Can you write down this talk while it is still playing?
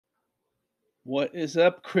What is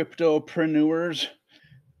up, cryptopreneurs?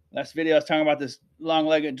 Last video I was talking about this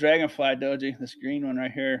long-legged dragonfly doji, this green one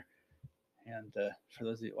right here. And for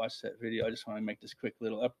those of you that watched that video, I just want to make this quick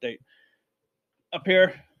little update. Up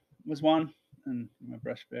here was one, and my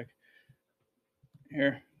brush back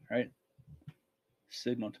here, right?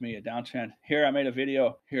 Signal to me a downtrend. Here I made a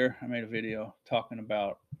video. Here I made a video talking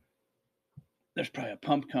about there's probably a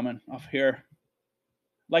pump coming off here.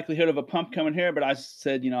 Likelihood of a pump coming here, but I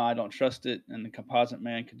said, I don't trust it, and the composite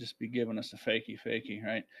man could just be giving us a fakey,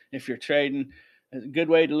 right? If you're trading, a good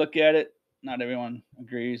way to look at it, not everyone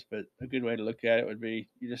agrees, but a good way to look at it would be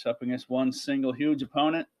you're just up against one single huge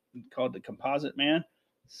opponent called the composite man.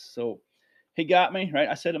 So he got me, right?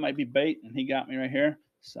 I said it might be bait, and he got me right here.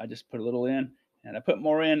 So I just put a little in, and I put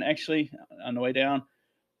more in actually on the way down.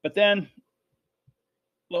 But then,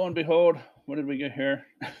 lo and behold, what did we get here?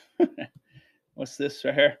 What's this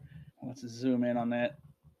right here? Let's zoom in on that.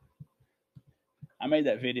 I made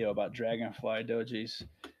that video about dragonfly dojis.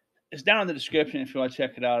 It's down in the description if you want to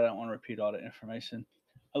check it out. I don't want to repeat all the information.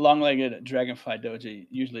 A long-legged dragonfly doji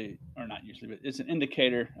usually, or not usually, but it's an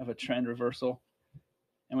indicator of a trend reversal.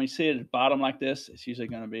 And when you see it at the bottom like this, it's usually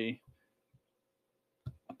going to be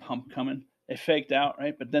a pump coming. It faked out,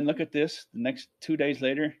 right? But then look at this. The next 2 days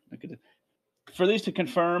later, look at it. For these to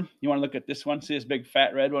confirm, you want to look at this one. See this big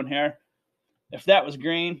fat red one here? If that was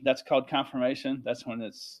green, that's called confirmation. That's when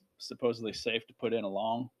it's supposedly safe to put in a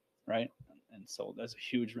long, right? And so that's a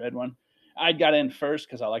huge red one. I got in first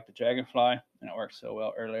because I like the dragonfly, and it worked so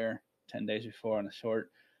well earlier, 10 days before on the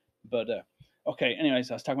short. But okay, anyways,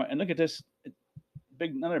 I was talking about, and look at this,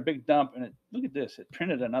 another big dump, and look at this, it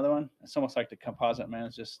printed another one. It's almost like the composite man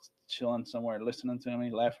is just chilling somewhere, listening to me,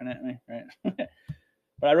 laughing at me, right?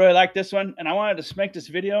 But I really like this one, and I wanted to make this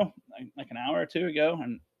video like an hour or two ago,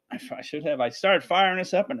 and I should have. I started firing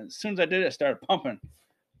this up, and as soon as I did it, it started pumping.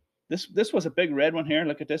 This was a big red one here.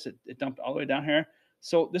 Look at this. It dumped all the way down here.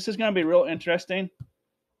 So this is going to be real interesting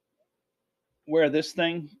where this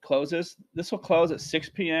thing closes. This will close at 6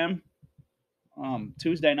 p.m.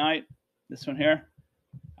 Tuesday night. This one here.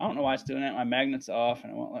 I don't know why it's doing that. My magnet's off,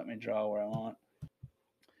 and it won't let me draw where I want.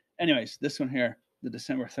 Anyways, this one here, the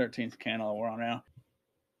December 13th candle we're on now.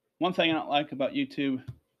 One thing I don't like about YouTube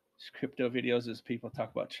crypto videos is people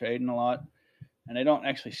talk about trading a lot, and they don't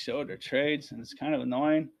actually show their trades, and it's kind of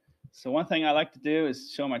annoying. So one thing I like to do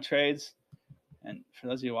is show my trades. And for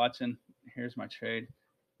those of you watching, here's my trade.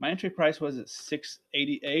 My entry price was at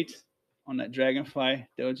 688 on that dragonfly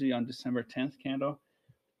doji on December 10th candle.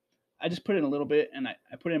 I just put in a little bit, and I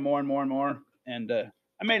put in more and more and more, and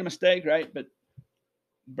I made a mistake, right? But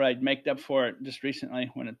I'd make up for it just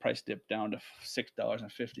recently when the price dipped down to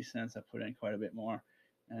 $6.50. I put in quite a bit more.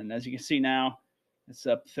 And as you can see now, it's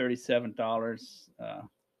up $37.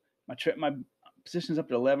 My position's up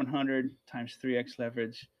to 1,100 times 3x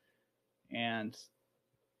leverage, and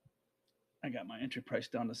I got my entry price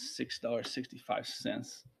down to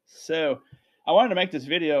 $6.65. So I wanted to make this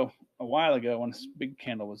video a while ago when this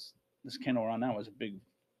candle we're on now was a big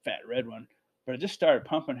fat red one, but it just started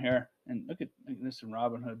pumping here. And look at this in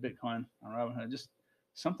Robinhood, Bitcoin on Robinhood. Just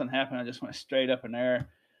something happened. I just went straight up in there.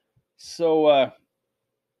 So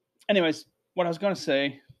anyways, what I was going to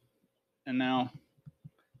say, and now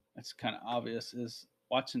it's kind of obvious, is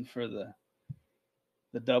watching for the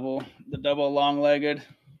double long-legged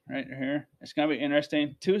right here. It's going to be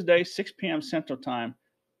interesting. Tuesday, 6 p.m. Central Time.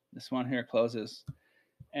 This one here closes,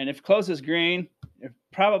 and if it closes green, it's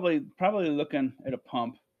probably looking at a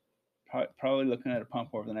pump. Probably looking at a pump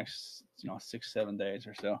over the next 6-7 days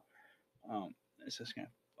or so. It's just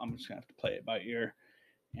I'm just gonna have to play it by ear,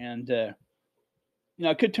 and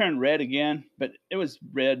it could turn red again, but it was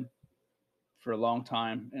red for a long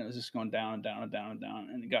time, and it was just going down and down and down and down,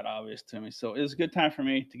 and it got obvious to me. So it was a good time for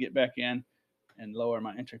me to get back in and lower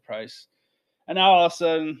my entry price. And now all of a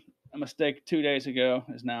sudden, a mistake 2 days ago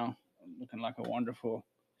is now looking like a wonderful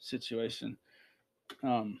situation.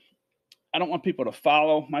 I don't want people to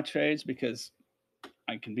follow my trades because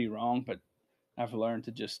I can be wrong, but I've learned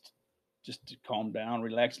to just to calm down,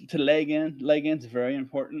 relax, to leg in. Leg in is very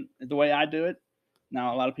important. The way I do it.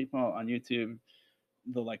 Now, a lot of people on YouTube,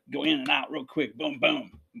 they'll like go in and out real quick, boom, boom,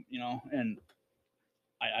 and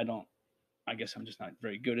I don't. I guess I'm just not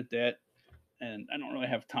very good at that, and I don't really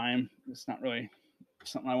have time. It's not really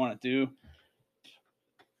something I want to do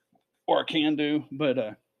or can do,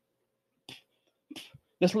 but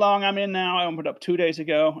this long I'm in now, I opened up 2 days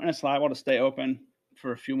ago, and it's liable to stay open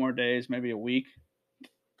for a few more days, maybe a week.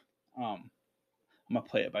 I'm gonna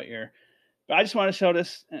play it by ear, but I just want to show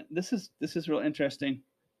this. This is real interesting.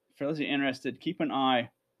 For those of you interested, keep an eye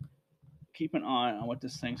on what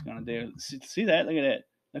this thing's gonna do. See that? Look at that.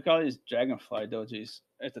 Look at all these dragonfly dojis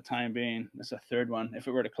at the time being. That's a third one. If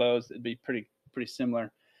it were to close, it'd be pretty similar.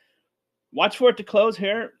 Watch for it to close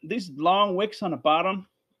here. These long wicks on the bottom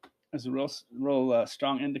is a real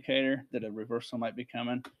strong indicator that a reversal might be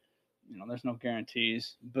coming. You know, there's no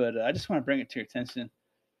guarantees, but I just want to bring it to your attention.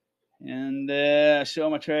 And show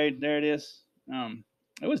my trade. There it is.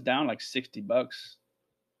 It was down like $60,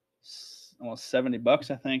 almost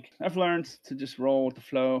 $70, I think. I've learned to just roll with the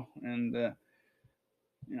flow, and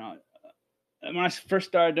you know, when I first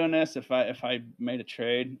started doing this, if I made a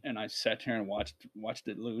trade and I sat here and watched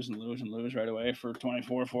it lose and lose and lose right away for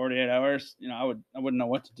 24, 48 hours, you know, I wouldn't know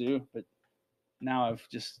what to do. But now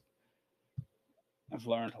I've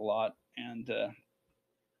learned a lot, and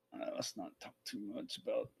let's not talk too much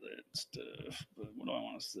about that stuff. But what do I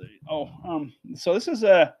want to say? Oh, so this is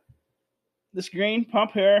this green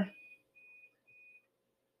pump here,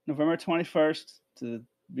 November 21st to the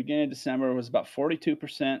beginning of December was about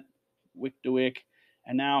 42% wick to wick,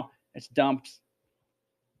 and now it's dumped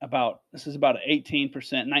about, this is about 18%,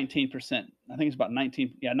 19%. I think it's about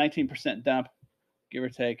 19% dump, give or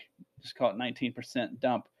take. Just call it 19%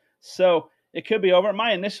 dump. So it could be over.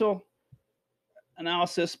 My initial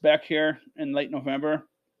analysis back here in late November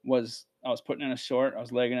was I was putting in a short. I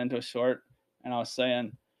was legging into a short, and I was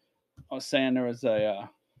saying there was a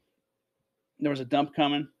dump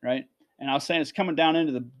coming, right? And I was saying it's coming down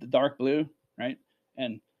into the dark blue, right?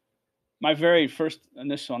 And my very first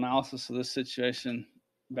initial analysis of this situation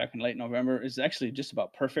back in late November is actually just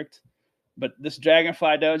about perfect. But this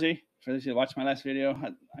dragonfly doji, for those of you who watched my last video,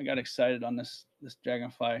 I got excited on this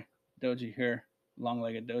dragonfly doji here,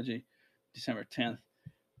 long-legged doji, December 10th,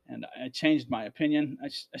 and I changed my opinion. I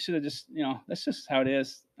should have just, you know, that's just how it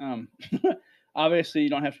is. Obviously, you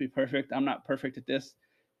don't have to be perfect. I'm not perfect at this,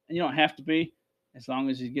 and you don't have to be, as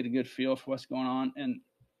long as you get a good feel for what's going on.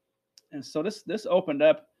 And so this opened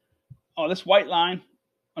up. Oh, this white line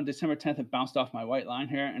on December 10th, it bounced off my white line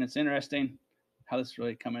here, and it's interesting how this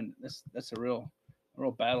really come in. That's a real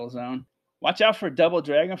battle zone. Watch out for double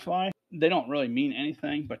dragonfly. They don't really mean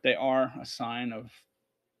anything, but they are a sign of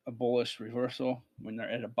a bullish reversal when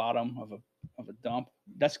they're at the bottom of a dump.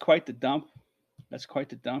 That's quite the dump. That's quite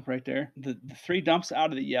the dump right there. The three dumps out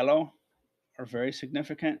of the yellow are very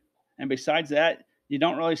significant. And besides that, you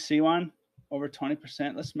don't really see one over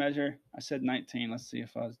 20%. Let's measure. I said 19. Let's see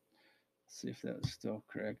if that was still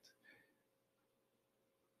correct.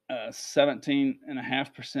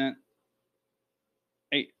 17.5%,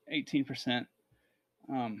 18%.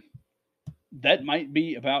 That might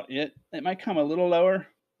be about it. It might come a little lower,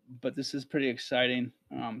 but this is pretty exciting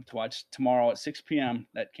to watch tomorrow at 6 p.m.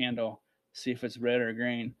 That candle, see if it's red or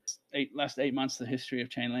green. Last 8 months, the history of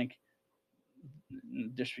Chainlink,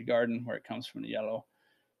 disregarding where it comes from the yellow.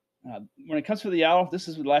 When it comes from the yellow, this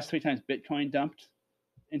is the last 3 times Bitcoin dumped.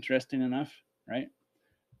 Interesting enough, right?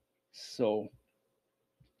 So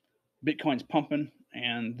Bitcoin's pumping,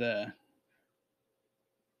 and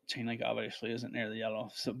Chainlink obviously isn't near the yellow.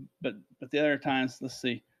 So, but the other times, let's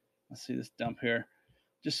see this dump here,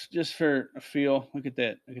 just for a feel. Look at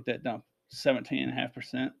that dump,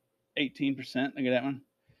 17.5%, 18%. Look at that one.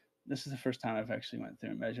 This is the first time I've actually went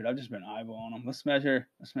through and measured. I've just been eyeballing them. Let's measure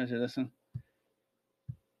this one.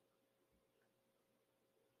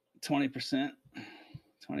 20%.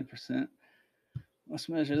 20%. Let's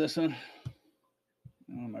measure this one.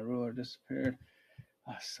 Oh, my ruler disappeared.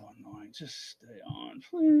 Oh, so annoying. Just stay on,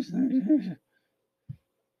 please.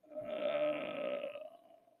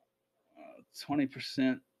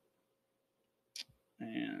 20%.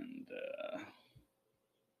 And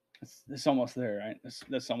it's almost there, right?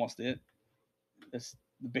 That's almost it. That's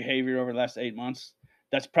the behavior over the last 8 months.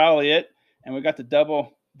 That's probably it. And we got the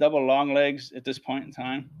double long legs at this point in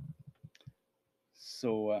time.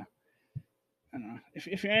 So I don't know.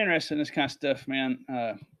 If you're interested in this kind of stuff, man,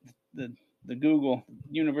 the Google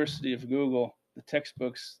University of Google, the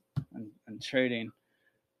textbooks and trading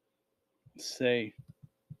say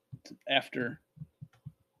after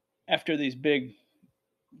these big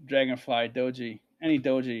dragonfly doji, any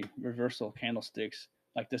doji reversal candlesticks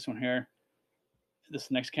like this one here,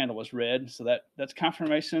 this next candle was red, so that's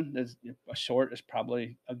confirmation that a short is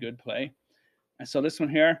probably a good play. And so this one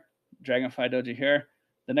here, dragonfly doji here,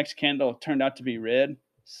 the next candle turned out to be red,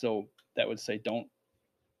 so that would say don't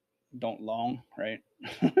long, right?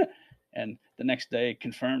 And the next day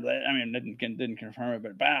confirmed that. I mean, didn't confirm it,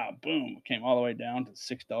 but bow, boom, it came all the way down to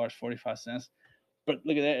 $6.45. But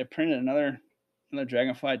look at that, it printed another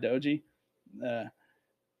dragonfly doji.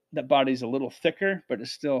 That body's a little thicker, but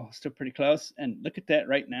it's still pretty close. And look at that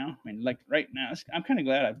right now. I mean, like right now, I'm kind of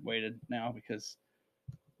glad I've waited now, because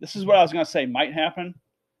this is what I was going to say might happen,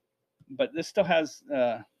 but this still has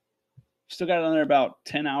still got another about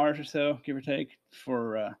 10 hours or so, give or take,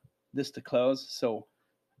 for this to close. So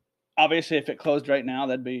obviously, if it closed right now,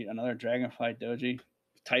 that'd be another Dragonfly Doji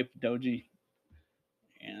type Doji,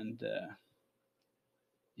 and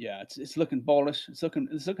yeah, it's looking bullish. It's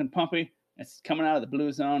looking pumpy. It's coming out of the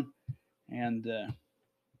blue zone, and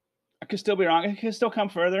I could still be wrong. It could still come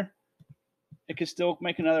further. It could still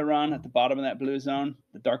make another run at the bottom of that blue zone,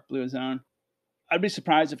 the dark blue zone. I'd be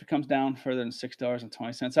surprised if it comes down further than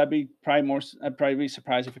 $6.20. I'd probably be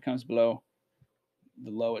surprised if it comes below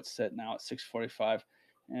the low it's set now at 645.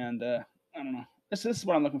 And I don't know. This is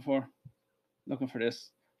what I'm looking for. Looking for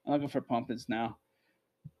this. I'm looking for pumpage now.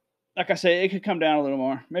 Like I say, it could come down a little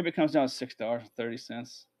more. Maybe it comes down to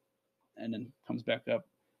 $6.30 and then comes back up.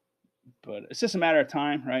 But it's just a matter of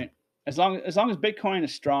time, right? As long as Bitcoin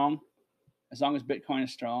is strong,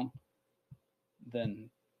 then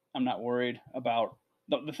I'm not worried about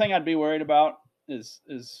the thing I'd be worried about is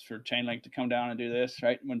for Chainlink to come down and do this,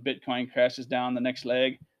 right? When Bitcoin crashes down the next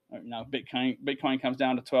leg, Bitcoin comes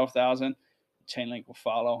down to 12,000, Chainlink will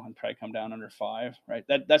follow and probably come down under 5, right?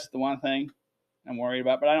 That's the one thing I'm worried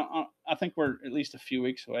about, but I think we're at least a few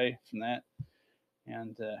weeks away from that.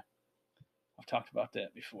 And I've talked about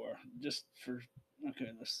that before. Okay,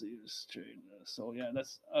 let's see this trade. So yeah,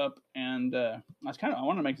 that's up, and I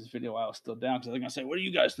want to make this video while I was still down because I was gonna say, what do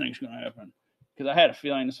you guys think is gonna happen? Because I had a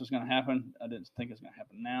feeling this was gonna happen. I didn't think it's gonna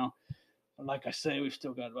happen now. But like I say, we've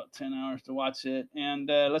still got about 10 hours to watch it, and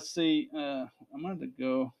let's see. I'm going to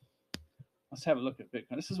go. Let's have a look at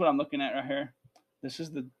Bitcoin. This is what I'm looking at right here. This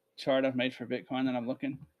is the chart I've made for Bitcoin that I'm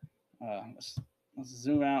looking. Let's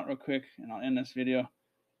zoom out real quick, and I'll end this video.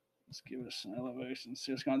 Let's give it some elevation.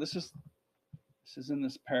 See what's going on. This is in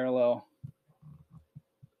this parallel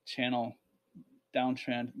channel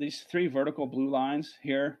downtrend. These 3 vertical blue lines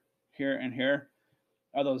here, here, and here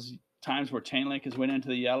are those times where Chainlink has went into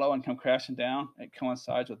the yellow and come crashing down. It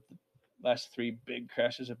coincides with the last 3 big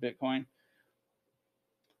crashes of Bitcoin.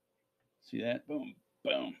 See that? Boom,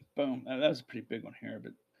 boom, boom. That was a pretty big one here.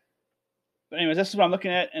 But anyways, this is what I'm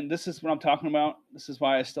looking at, and this is what I'm talking about. This is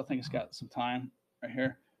why I still think it's got some time right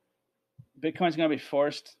here. Bitcoin's going to be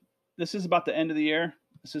forced. This is about the end of the year.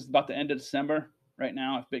 This is about the end of December right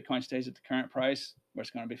now. If Bitcoin stays at the current price, where it's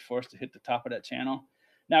going to be forced to hit the top of that channel.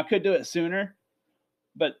 Now, it could do it sooner,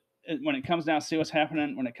 but when it comes down, see what's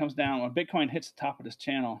happening. When Bitcoin hits the top of this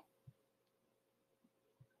channel,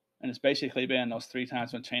 and it's basically been those 3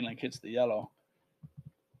 times when Chainlink hits the yellow,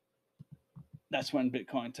 that's when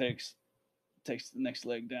Bitcoin takes the next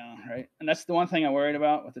leg down, right? And that's the one thing I'm worried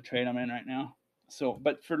about with the trade I'm in right now. So,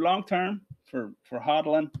 but for long term, for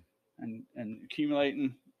hodling and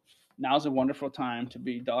accumulating, now's a wonderful time to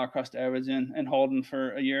be dollar cost averaging and holding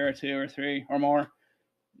for a year or 2 or 3 or more.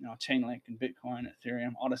 Chainlink and Bitcoin,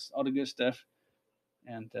 Ethereum, all the good stuff.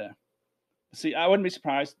 And see, I wouldn't be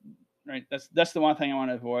surprised, right? That's the one thing I want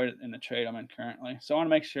to avoid in the trade I'm in currently. So I want to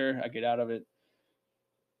make sure I get out of it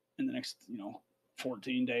in the next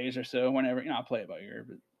 14 days or so. Whenever I'll play it by ear,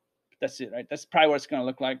 but that's it, right? That's probably what it's going to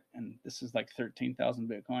look like. And this is like 13,000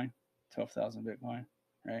 Bitcoin, 12,000 Bitcoin,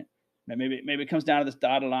 right? Maybe it comes down to this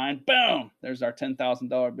dotted line. Boom! There's our $10,000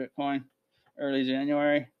 Bitcoin, early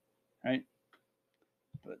January, right?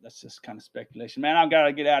 But that's just kind of speculation. Man, I've got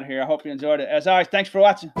to get out of here. I hope you enjoyed it. As always, thanks for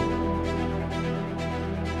watching.